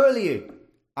the earlier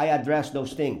I addressed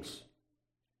those things.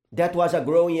 That was a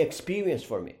growing experience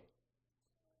for me.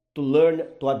 To learn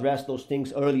to address those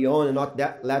things early on and not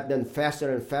let them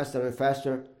faster and faster and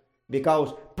faster.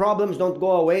 Because problems don't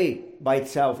go away by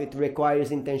itself. It requires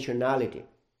intentionality.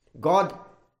 God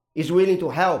is willing to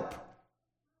help,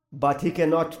 but He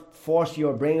cannot force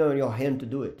your brain or your hand to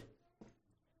do it.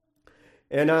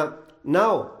 And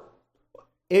now,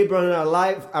 Abraham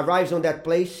arrives on that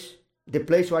place, the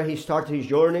place where he started his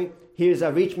journey. He is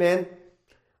a rich man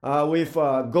with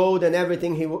gold and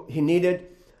everything he needed.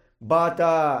 But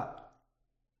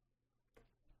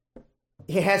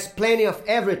he has plenty of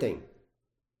everything.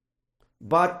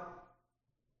 But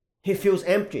he feels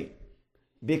empty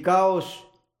because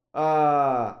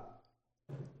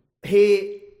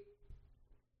he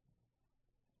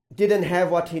didn't have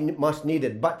what he must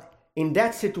needed. But in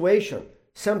that situation,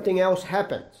 something else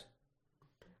happens.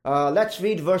 Let's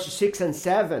read verses 6 and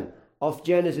 7 of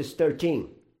Genesis 13.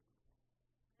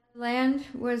 The land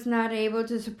was not able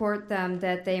to support them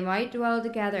that they might dwell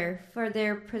together, for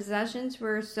their possessions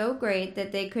were so great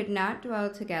that they could not dwell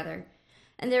together.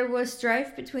 And there was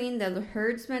strife between the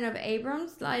herdsmen of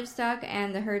Abram's livestock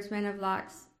and the herdsmen of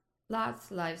Lot's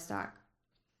livestock.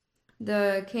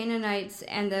 The Canaanites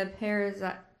and the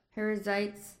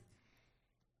Perizzites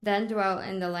then dwelt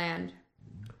in the land.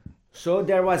 So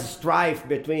there was strife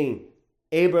between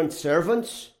Abram's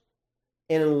servants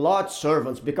and Lot's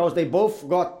servants because they both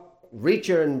got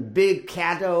richer and big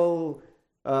cattle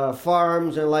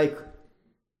farms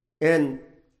and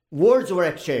words were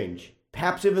exchanged.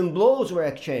 Perhaps even blows were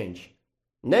exchanged.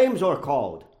 Names were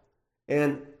called.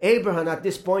 And Abraham, at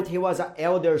this point, he was an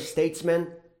elder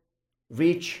statesman,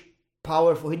 rich,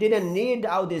 powerful. He didn't need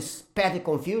all this petty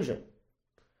confusion.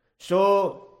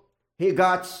 So he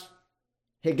gets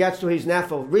to his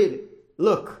nephew, really,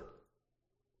 look,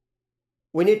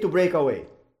 we need to break away.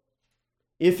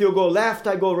 If you go left,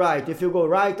 I go right. If you go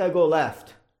right, I go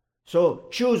left. So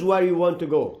choose where you want to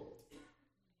go.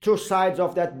 Two sides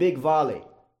of that big valley.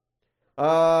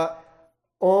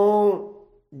 On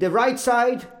the right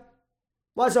side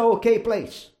was an okay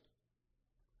place.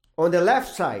 On the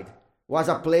left side was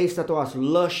a place that was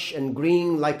lush and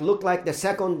green, looked like the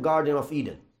second Garden of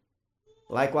Eden.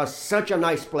 Was such a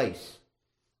nice place.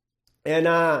 And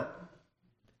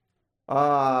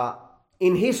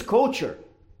in his culture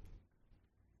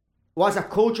was a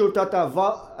culture that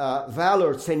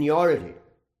valued seniority,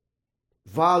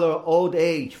 value old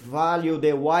age, value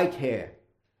the white hair,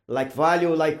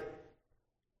 value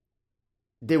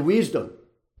the wisdom.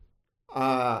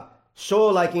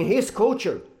 So in his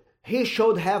culture, he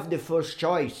should have the first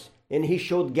choice and he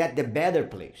should get the better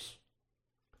place.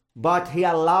 But he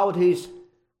allowed his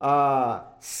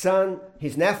son,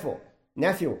 his nephew,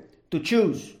 to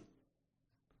choose.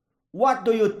 What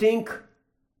do you think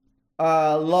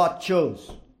Lot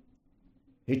chose?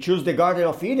 He chose the Garden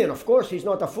of Eden. Of course, he's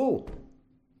not a fool.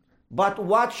 But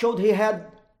what should he had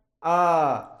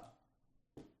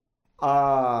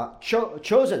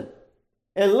chosen?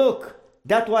 And look,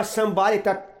 that was somebody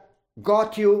that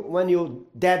got you when your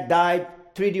dad died,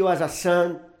 treated you as a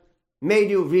son, made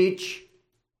you rich,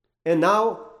 and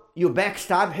now you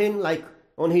backstab him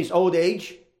on his old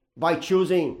age by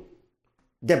choosing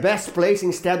the best place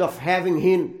instead of having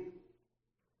him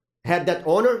had that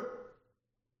honor.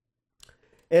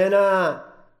 And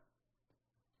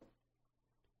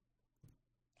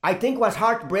I think it was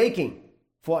heartbreaking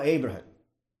for Abraham,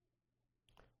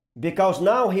 because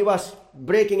now he was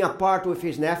breaking apart with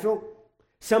his nephew,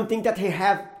 something that he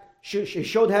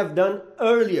should have done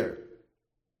earlier.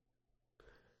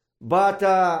 But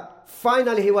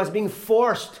finally he was being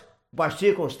forced by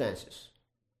circumstances.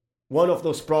 One of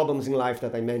those problems in life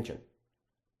that I mentioned.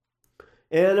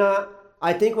 And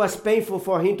I think it was painful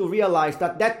for him to realize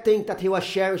that that thing that he was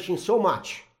cherishing so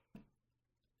much,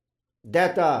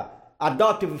 that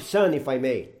adoptive son, if I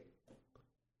may,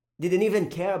 didn't even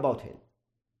care about him.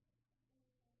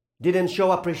 Didn't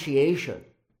show appreciation.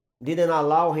 Didn't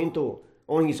allow him to,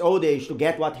 on his old age, to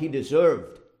get what he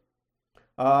deserved.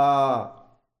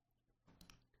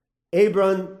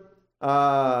 Abraham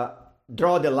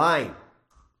draw the line.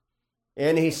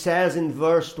 And he says in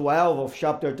verse 12 of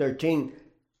chapter 13,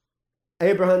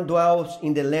 Abraham dwells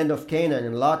in the land of Canaan,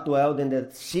 and Lot dwelled in the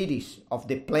cities of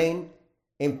the plain,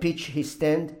 and pitched his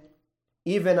tent,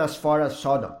 even as far as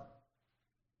Sodom.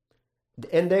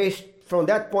 And from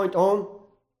that point on,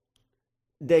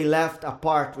 they left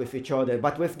apart with each other,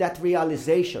 but with that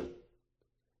realization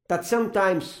that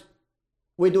sometimes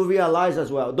we do realize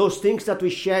as well, those things that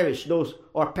we cherish, those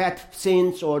our pet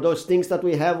sins, or those things that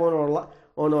we have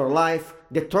on our life,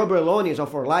 the troubles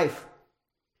of our life,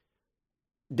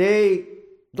 they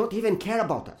don't even care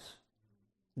about us.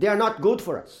 They are not good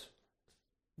for us.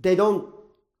 They don't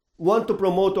want to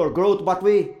promote our growth, but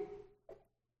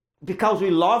because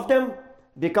we love them,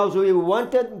 because we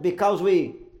want it, because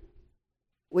we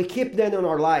keep them in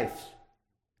our lives.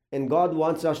 And God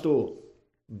wants us to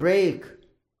break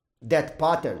that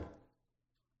pattern,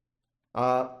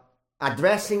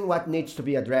 addressing what needs to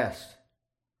be addressed,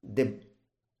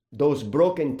 those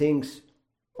broken things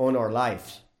on our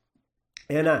lives.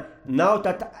 And now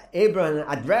that Abraham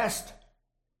addressed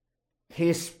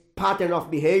his pattern of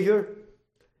behavior,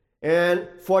 and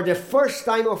for the first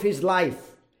time of his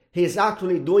life, he's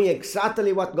actually doing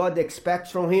exactly what God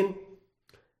expects from him.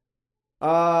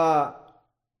 After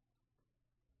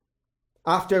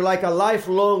like a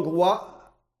lifelong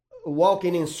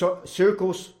walking in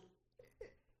circles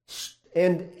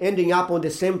and ending up on the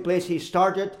same place he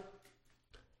started,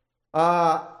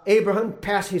 Abraham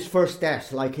passed his first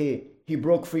test, like he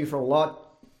broke free from Lot.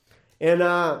 And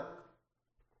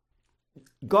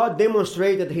God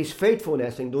demonstrated his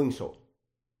faithfulness in doing so.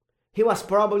 He was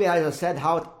probably, as I said,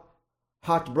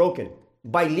 heartbroken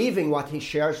by leaving what he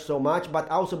shares so much, but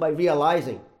also by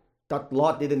realizing that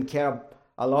Lot didn't care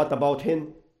a lot about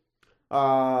him.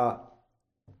 Lot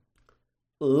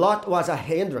was a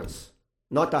hindrance,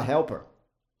 not a helper.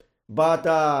 But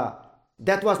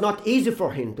that was not easy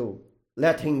for him to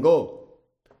let him go.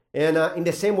 And in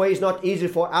the same way, it's not easy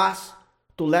for us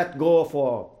to let go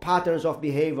of patterns of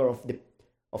behavior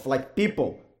of like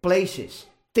people, places,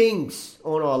 things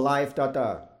on our life that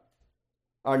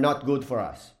are not good for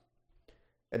us.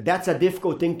 That's a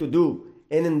difficult thing to do.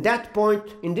 And in that point,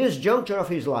 in this juncture of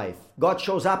his life, God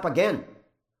shows up again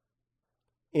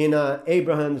in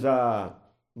Abraham's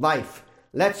life.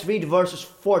 Let's read verses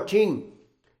 14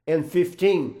 and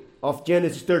 15 of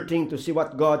Genesis 13 to see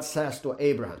what God says to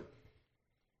Abraham.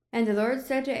 And the Lord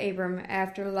said to Abram,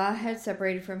 after Lot had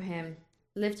separated from him,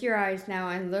 lift your eyes now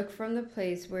and look from the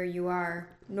place where you are,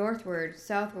 northward,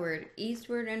 southward,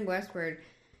 eastward, and westward.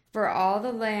 For all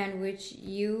the land which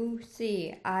you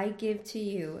see, I give to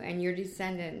you and your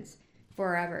descendants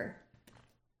forever.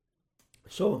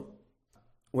 So,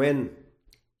 when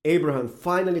Abraham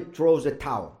finally throws the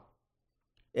towel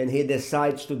and he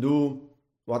decides to do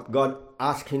what God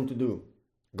asked him to do,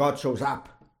 God shows up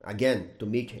again to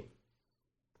meet him.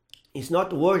 It's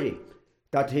not worthy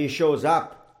that he shows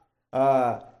up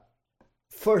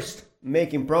first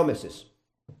making promises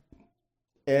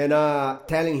and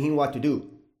telling him what to do.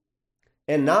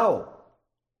 And now,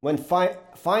 when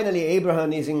finally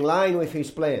Abraham is in line with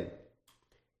his plan,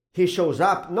 he shows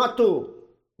up not to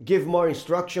give more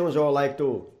instructions or like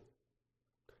to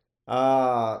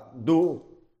do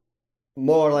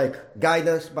more like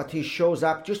guidance, but he shows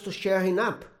up just to cheer him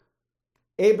up.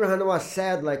 Abraham was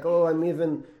sad, like, oh,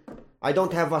 I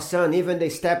don't have a son, even the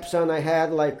stepson I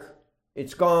had, like,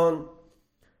 it's gone.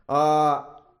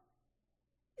 And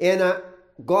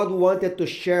God wanted to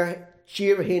cheer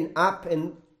him up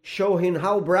and show him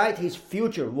how bright his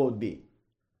future would be.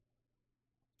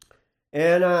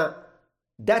 And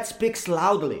that speaks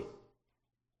loudly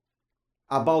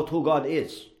about who God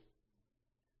is.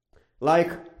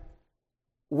 Like,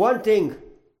 one thing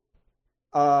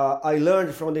I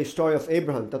learned from the story of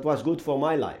Abraham that was good for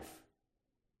my life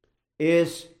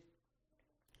is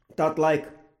that, like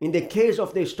in the case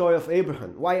of the story of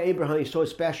Abraham, why Abraham is so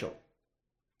special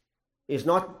is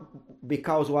not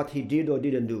because what he did or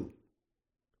didn't do.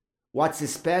 What's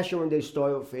special in the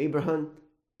story of Abraham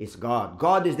is God.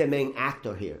 God is the main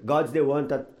actor here. God's the one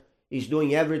that is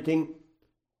doing everything.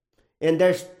 And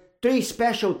there's three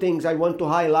special things I want to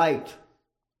highlight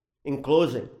in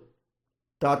closing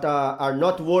that are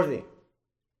noteworthy,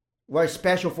 were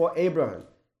special for Abraham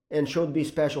and should be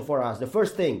special for us. The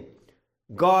first thing,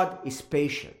 God is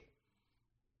patient.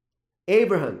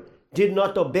 Abraham did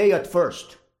not obey at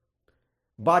first,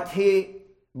 but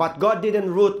God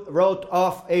didn't wrote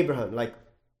off Abraham like,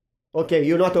 okay,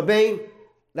 you're not obeying,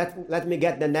 let me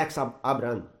get the next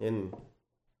Abraham and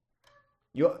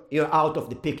you're out of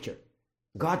the picture.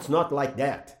 God's not like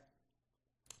that.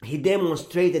 He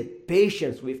demonstrated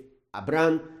patience with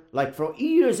Abraham like for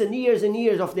years and years and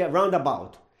years of the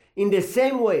roundabout. In the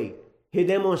same way, he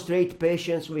demonstrates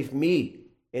patience with me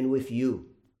and with you.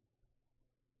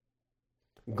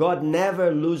 God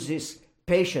never loses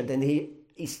patience, and he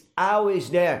is always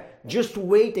there, just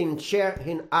waiting to cheer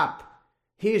him up.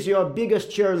 He is your biggest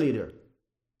cheerleader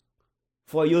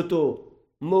for you to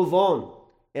move on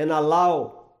and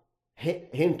allow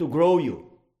him to grow you.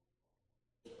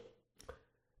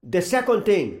 The second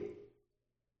thing,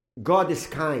 God is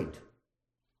kind.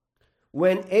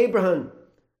 When Abraham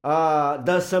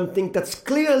does something that's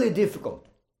clearly difficult,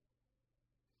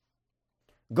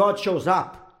 God shows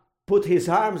up, put his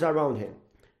arms around him,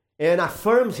 and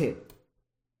affirms him.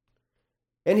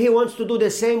 And he wants to do the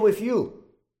same with you.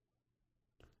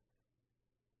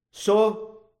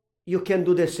 So you can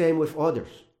do the same with others.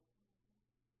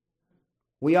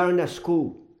 We are in a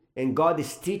school, and God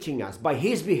is teaching us by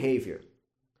his behavior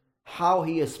how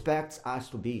he expects us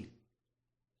to be.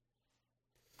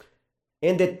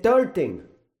 And the third thing,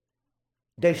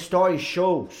 the story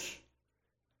shows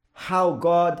how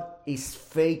God is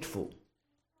faithful.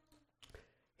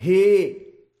 He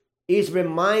is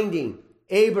reminding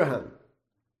Abraham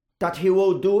that he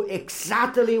will do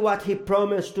exactly what he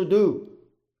promised to do.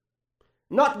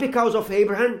 Not because of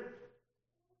Abraham,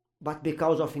 but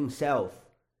because of himself.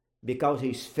 Because he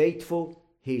is faithful,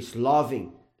 he is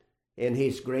loving, and he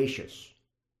is gracious.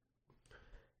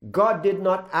 God did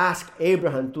not ask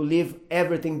Abraham to leave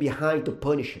everything behind to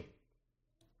punish him.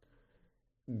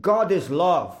 God is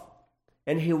love,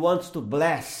 and he wants to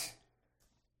bless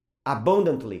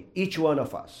abundantly each one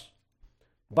of us.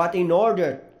 But in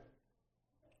order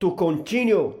to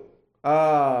continue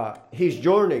his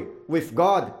journey with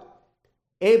God,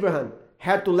 Abraham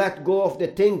had to let go of the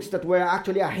things that were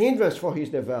actually a hindrance for his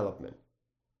development.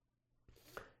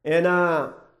 And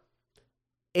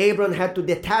Abraham had to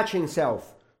detach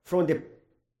himself from the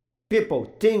people,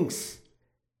 things,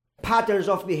 patterns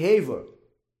of behavior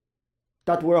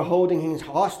that were holding him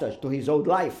hostage to his old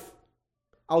life,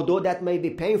 although that may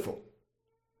be painful.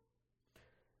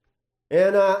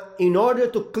 And in order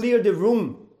to clear the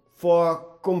room for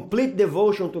complete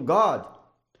devotion to God,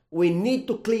 we need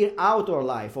to clear out our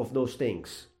life of those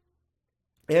things.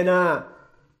 And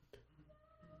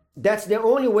that's the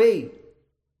only way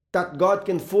that God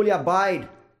can fully abide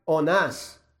on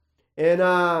us and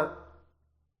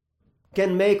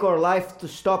can make our life to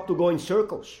stop to go in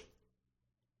circles.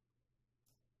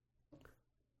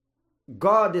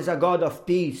 God is a God of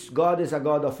peace. God is a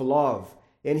God of love.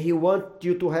 And he wants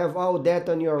you to have all that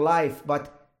on your life,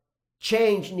 but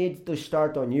change needs to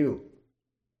start on you.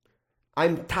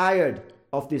 I'm tired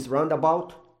of this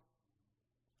roundabout.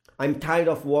 I'm tired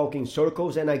of walking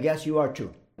circles, and I guess you are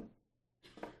too.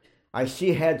 I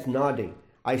see heads nodding.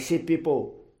 I see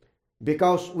people,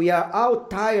 because we are all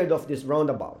tired of this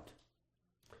roundabout.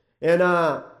 And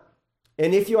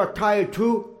if you are tired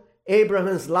too,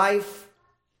 Abraham's life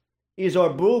is our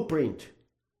blueprint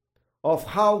of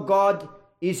how God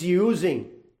is using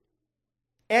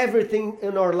everything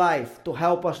in our life to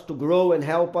help us to grow and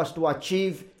help us to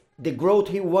achieve the growth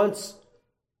he wants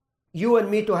you and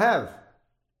me to have.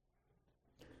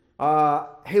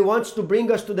 He wants to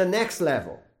bring us to the next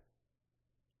level.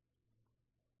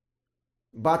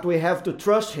 But we have to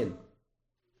trust him.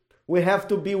 We have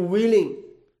to be willing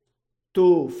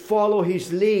to follow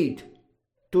his lead,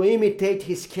 to imitate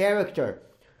his character,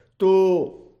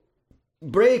 to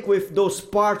break with those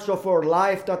parts of our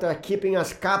life that are keeping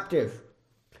us captive.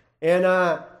 And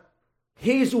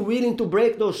he is willing to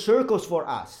break those circles for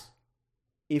us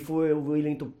if we're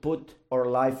willing to put our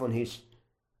life on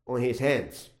his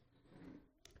hands.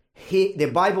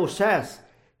 The Bible says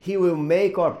he will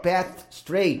make our path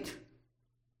straight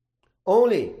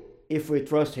only if we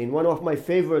trust him. One of my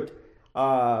favorite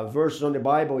verses on the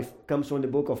Bible. It comes from the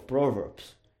book of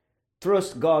Proverbs.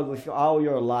 Trust God with all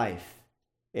your life,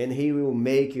 and He will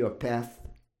make your path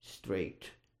straight.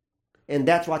 And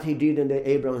that's what He did in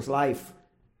Abraham's life,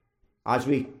 as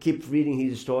we keep reading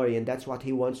his story, and that's what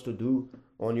He wants to do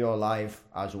on your life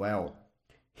as well.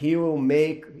 He will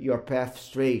make your path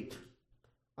straight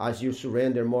as you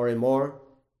surrender more and more,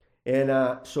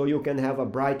 and so you can have a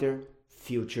brighter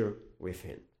future with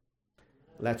Him.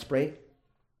 Let's pray.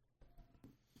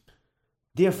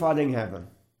 Dear Father in heaven,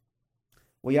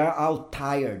 we are all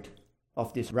tired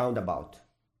of this roundabout.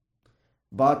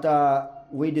 But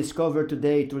we discovered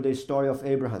today through the story of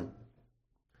Abraham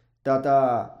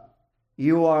that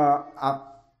you are a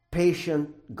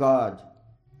patient God.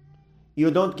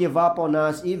 You don't give up on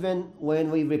us even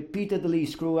when we repeatedly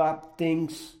screw up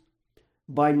things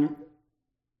by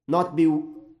not be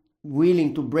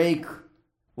willing to break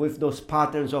with those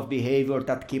patterns of behavior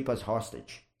that keep us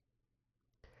hostage.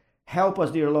 Help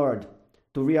us, dear Lord,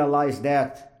 to realize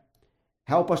that.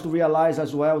 Help us to realize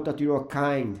as well that you are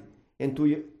kind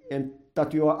and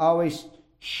that you are always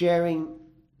cheering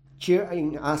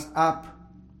us up,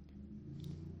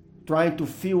 trying to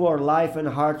fill our life and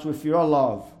hearts with your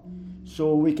love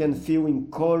so we can feel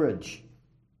encouraged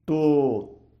to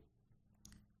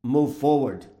move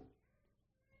forward.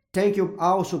 Thank you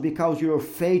also because you are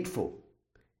faithful,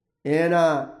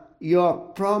 and your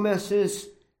promises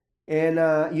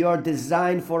and your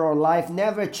design for our life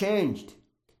never changed,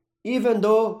 even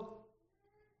though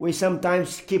we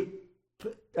sometimes keep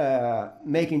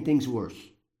making things worse.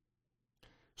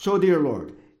 So, dear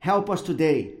Lord, help us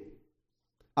today,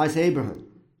 as Abraham,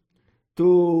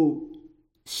 to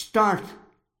start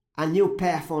a new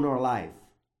path on our life,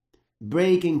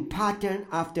 breaking pattern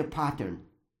after pattern,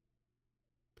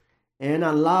 and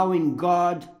allowing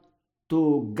God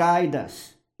to guide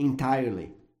us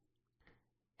entirely.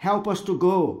 Help us to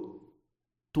go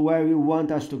to where you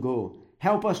want us to go.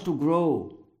 Help us to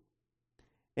grow.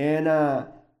 And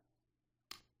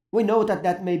we know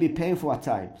that may be painful at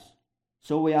times.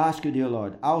 So we ask you, dear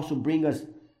Lord, also bring us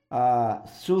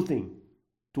soothing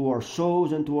to our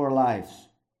souls and to our lives.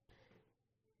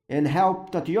 And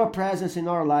help that your presence in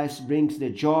our lives brings the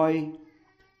joy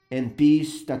and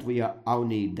peace that we all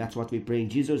need. That's what we pray in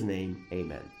Jesus' name.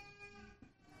 Amen.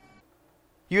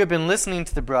 You have been listening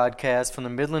to the broadcast from the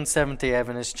Midland Seventh-day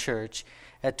Adventist Church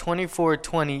at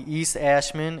 2420 East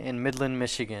Ashman in Midland,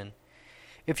 Michigan.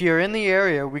 If you are in the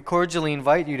area, we cordially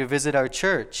invite you to visit our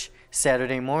church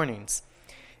Saturday mornings.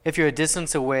 If you're a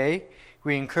distance away,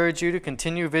 we encourage you to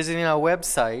continue visiting our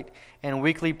website and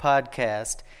weekly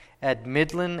podcast at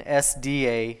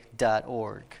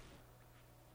midlandsda.org.